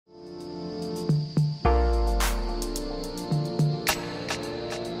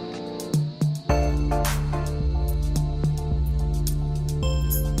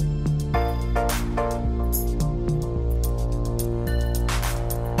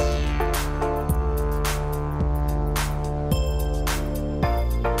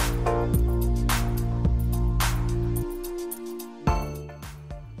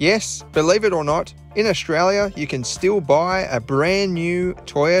Yes, believe it or not, in Australia you can still buy a brand new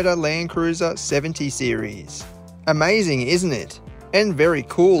Toyota LandCruiser 70 series. Amazing, isn't it? And very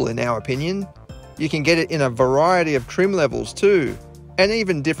cool in our opinion. You can get it in a variety of trim levels too, and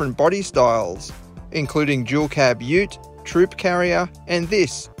even different body styles, including dual cab ute, troop carrier, and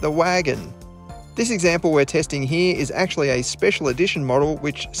this, the wagon. This example we're testing here is actually a special edition model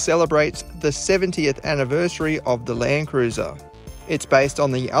which celebrates the 70th anniversary of the LandCruiser. It's based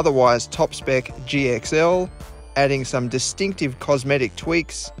on the otherwise top-spec GXL, adding some distinctive cosmetic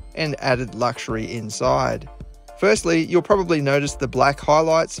tweaks and added luxury inside. Firstly, you'll probably notice the black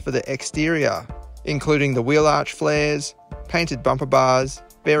highlights for the exterior, including the wheel arch flares, painted bumper bars,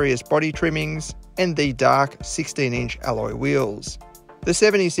 various body trimmings, and the dark 16-inch alloy wheels. The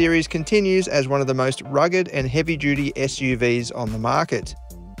 70 series continues as one of the most rugged and heavy-duty SUVs on the market.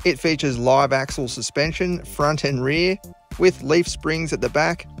 It features live axle suspension front and rear, with leaf springs at the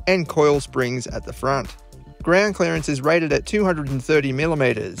back and coil springs at the front. Ground clearance is rated at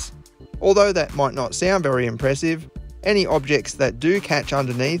 230mm. Although that might not sound very impressive, any objects that do catch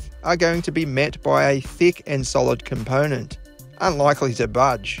underneath are going to be met by a thick and solid component, unlikely to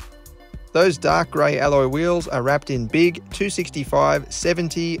budge. Those dark grey alloy wheels are wrapped in big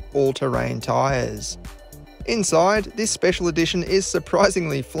 265/70 all-terrain tyres. Inside, this special edition is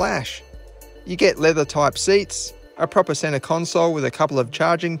surprisingly flash. You get leather-type seats, a proper centre console with a couple of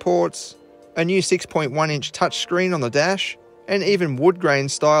charging ports, a new 6.1-inch touchscreen on the dash, and even wood grain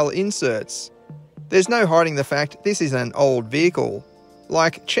style inserts. There's no hiding the fact this is an old vehicle.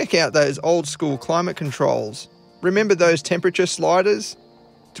 Like, check out those old school climate controls. Remember those temperature sliders?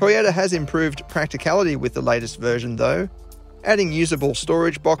 Toyota has improved practicality with the latest version though, adding usable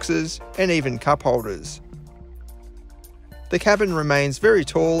storage boxes and even cup holders. The cabin remains very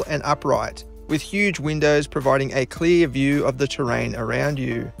tall and upright, with huge windows providing a clear view of the terrain around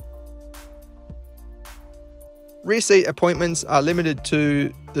you. Rear seat appointments are limited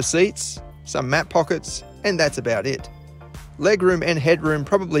to the seats, some mat pockets, and that's about it. Legroom and headroom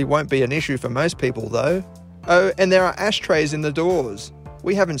probably won't be an issue for most people though. Oh, and there are ashtrays in the doors.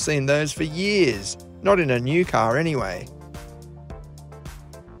 We haven't seen those for years, not in a new car anyway.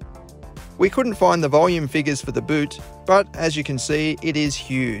 We couldn't find the volume figures for the boot, but as you can see, it is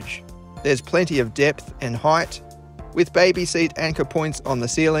huge. There's plenty of depth and height, with baby seat anchor points on the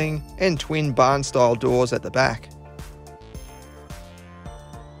ceiling and twin barn-style doors at the back.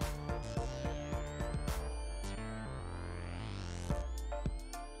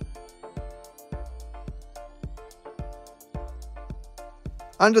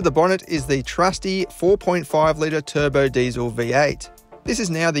 Under the bonnet is the trusty 4.5-litre turbo diesel V8. This is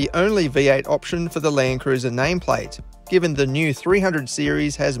now the only V8 option for the LandCruiser nameplate, given the new 300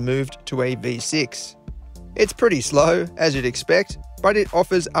 series has moved to a V6. It's pretty slow, as you'd expect, but it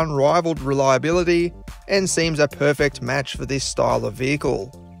offers unrivaled reliability and seems a perfect match for this style of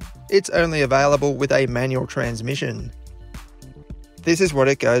vehicle. It's only available with a manual transmission. This is what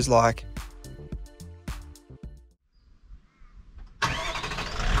it goes like.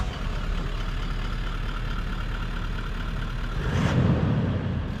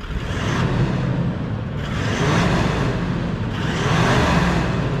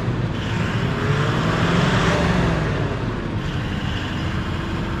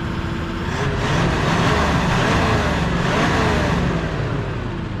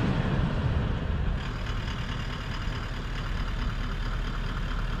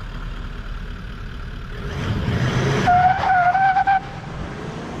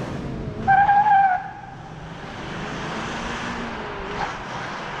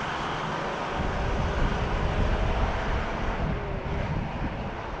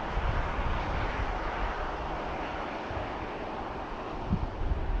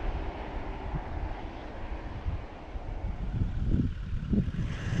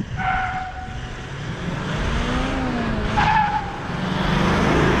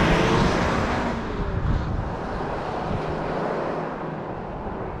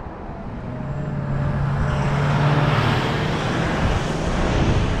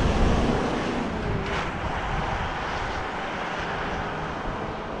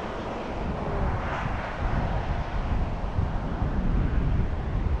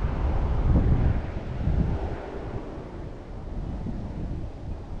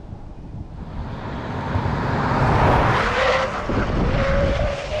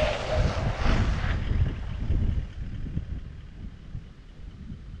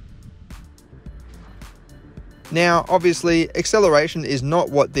 Now, obviously, acceleration is not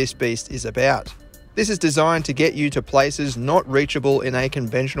what this beast is about. This is designed to get you to places not reachable in a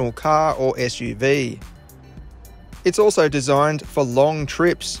conventional car or SUV. It's also designed for long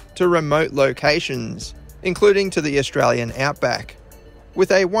trips to remote locations, including to the Australian outback. With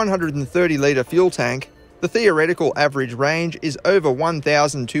a 130-litre fuel tank, the theoretical average range is over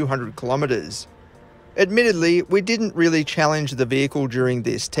 1,200 kilometres. Admittedly, we didn't really challenge the vehicle during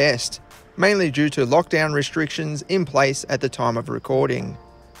this test, mainly due to lockdown restrictions in place at the time of recording.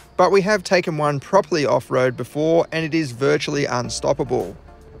 But we have taken one properly off-road before and it is virtually unstoppable.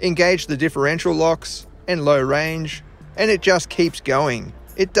 Engage the differential locks and low range, and it just keeps going.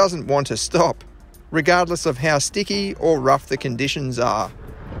 It doesn't want to stop, regardless of how sticky or rough the conditions are.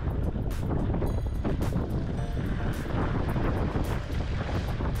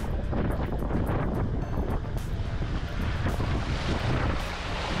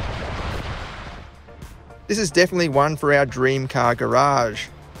 This is definitely one for our dream car garage,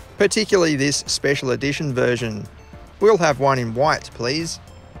 particularly this special edition version. We'll have one in white, please.